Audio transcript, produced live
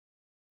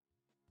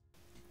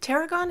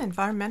Terragon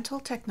Environmental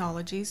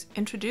Technologies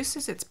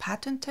introduces its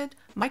patented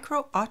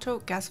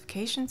micro-auto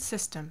gasification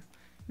system,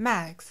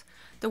 MAGS,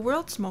 the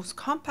world's most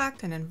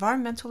compact and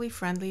environmentally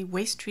friendly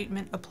waste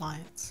treatment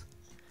appliance.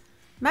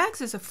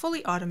 MAGS is a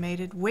fully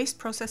automated waste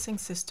processing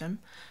system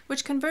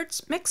which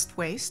converts mixed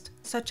waste,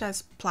 such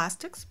as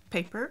plastics,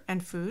 paper,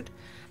 and food,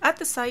 at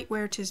the site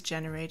where it is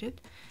generated,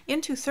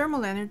 into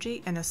thermal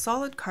energy and a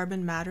solid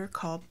carbon matter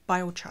called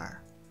biochar.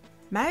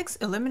 MAGS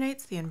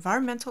eliminates the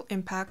environmental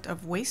impact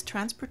of waste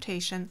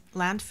transportation,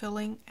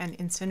 landfilling, and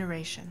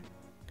incineration.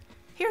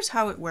 Here's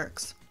how it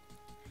works.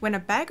 When a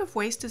bag of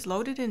waste is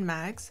loaded in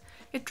MAGS,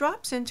 it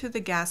drops into the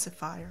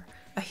gasifier,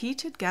 a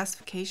heated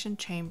gasification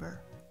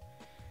chamber.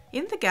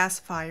 In the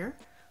gasifier,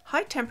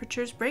 high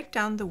temperatures break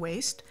down the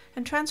waste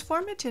and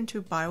transform it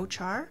into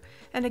biochar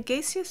and a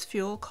gaseous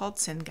fuel called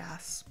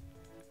syngas.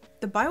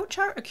 The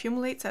biochar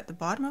accumulates at the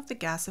bottom of the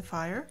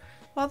gasifier,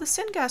 while the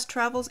syngas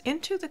travels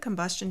into the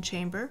combustion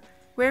chamber,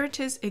 where it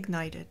is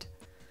ignited.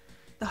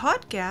 The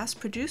hot gas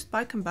produced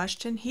by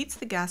combustion heats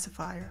the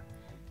gasifier.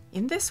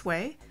 In this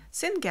way,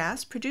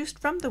 syngas produced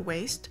from the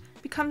waste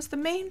becomes the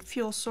main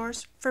fuel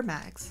source for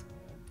MAGS.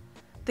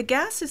 The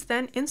gas is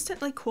then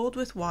instantly cooled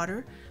with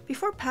water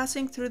before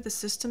passing through the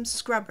system's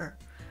scrubber,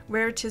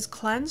 where it is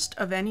cleansed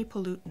of any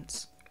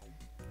pollutants.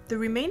 The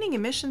remaining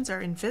emissions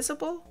are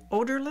invisible,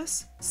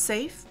 odorless,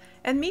 safe,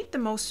 and meet the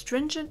most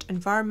stringent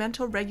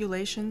environmental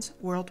regulations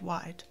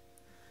worldwide.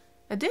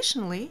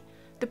 Additionally,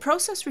 the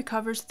process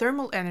recovers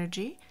thermal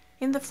energy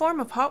in the form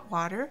of hot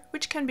water,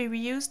 which can be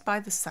reused by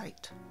the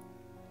site.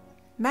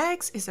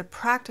 MAGS is a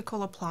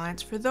practical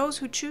appliance for those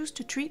who choose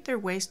to treat their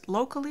waste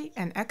locally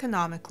and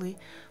economically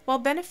while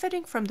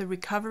benefiting from the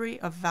recovery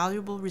of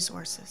valuable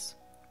resources.